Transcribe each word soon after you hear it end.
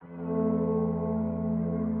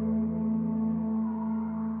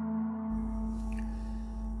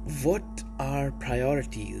What are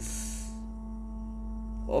priorities?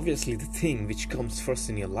 Obviously, the thing which comes first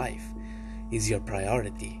in your life is your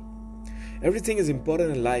priority. Everything is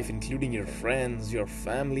important in life, including your friends, your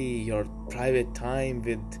family, your private time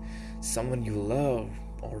with someone you love,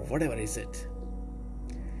 or whatever is it.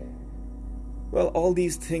 Well, all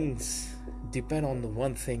these things depend on the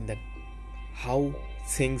one thing, that how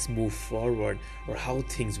things move forward or how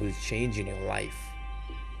things will change in your life.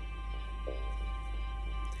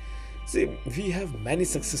 See, we have many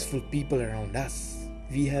successful people around us.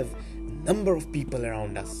 We have a number of people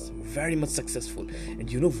around us, very much successful.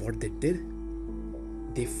 And you know what they did?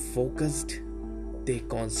 They focused, they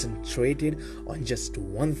concentrated on just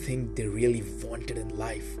one thing they really wanted in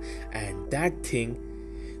life. And that thing,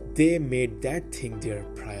 they made that thing their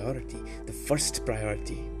priority, the first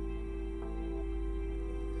priority.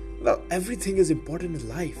 Well, everything is important in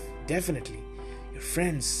life, definitely. Your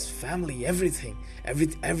friends, family, everything,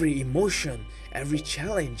 every emotion, every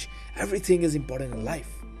challenge, everything is important in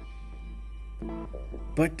life.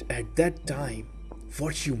 But at that time,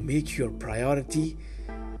 what you make your priority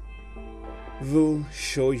will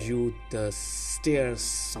show you the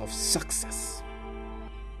stairs of success.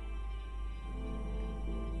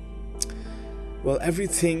 Well,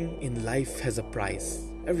 everything in life has a price.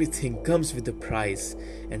 Everything comes with a price.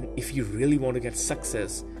 And if you really want to get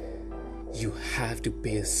success, you have to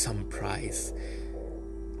pay some price.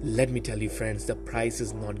 Let me tell you, friends, the price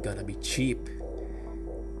is not gonna be cheap.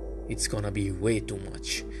 It's gonna be way too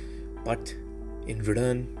much. But in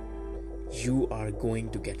return, you are going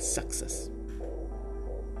to get success.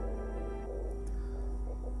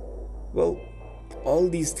 Well, all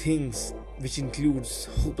these things, which includes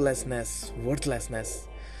hopelessness, worthlessness,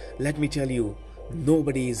 let me tell you,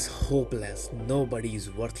 nobody is hopeless, nobody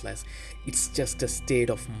is worthless. It's just a state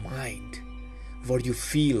of mind. What you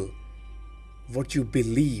feel, what you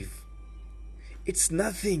believe. It's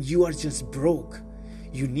nothing, you are just broke.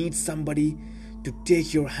 You need somebody to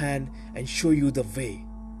take your hand and show you the way.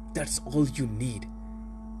 That's all you need.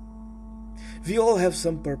 We all have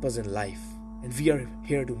some purpose in life, and we are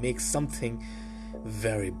here to make something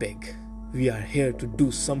very big. We are here to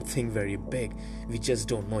do something very big. We just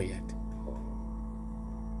don't know yet.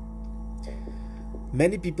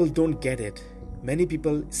 Many people don't get it. Many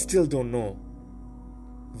people still don't know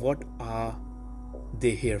what are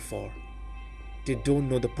they here for. They don't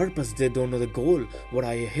know the purpose. They don't know the goal. What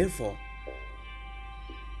are you here for?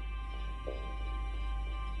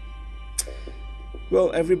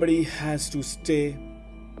 Well, everybody has to stay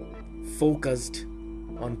focused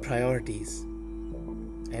on priorities.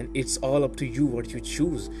 And it's all up to you what you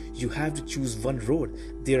choose. You have to choose one road.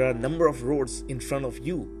 There are a number of roads in front of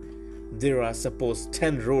you. There are, suppose,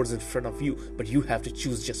 10 roads in front of you, but you have to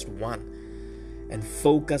choose just one and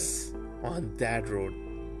focus on that road.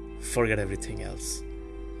 Forget everything else.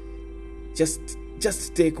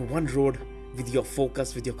 Just take one road with your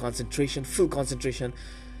focus, with your concentration, full concentration,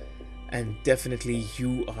 and definitely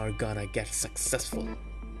you are gonna get successful.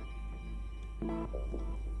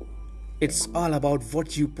 It's all about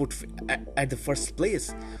what you put at the first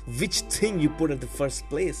place, which thing you put at the first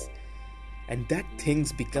place. And that thing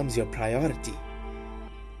becomes your priority.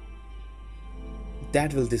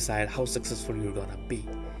 That will decide how successful you're gonna be.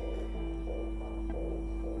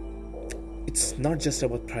 It's not just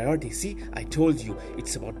about priority. See, I told you,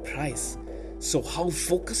 it's about price. So how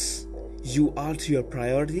focused you are to your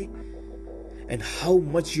priority and how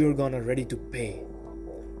much you're gonna ready to pay.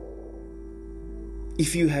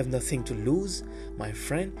 If you have nothing to lose, my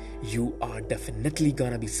friend, you are definitely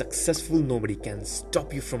gonna be successful. Nobody can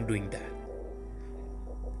stop you from doing that.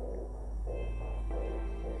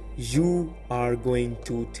 You are going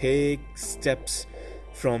to take steps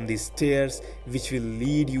from the stairs which will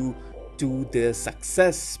lead you to the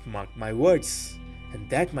success. Mark my words. And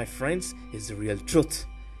that, my friends, is the real truth.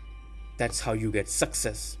 That's how you get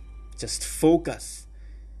success. Just focus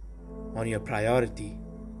on your priority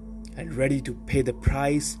and ready to pay the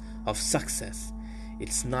price of success.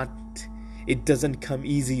 It doesn't come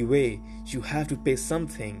easy way. You have to pay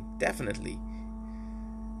something, definitely.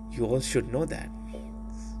 You all should know that.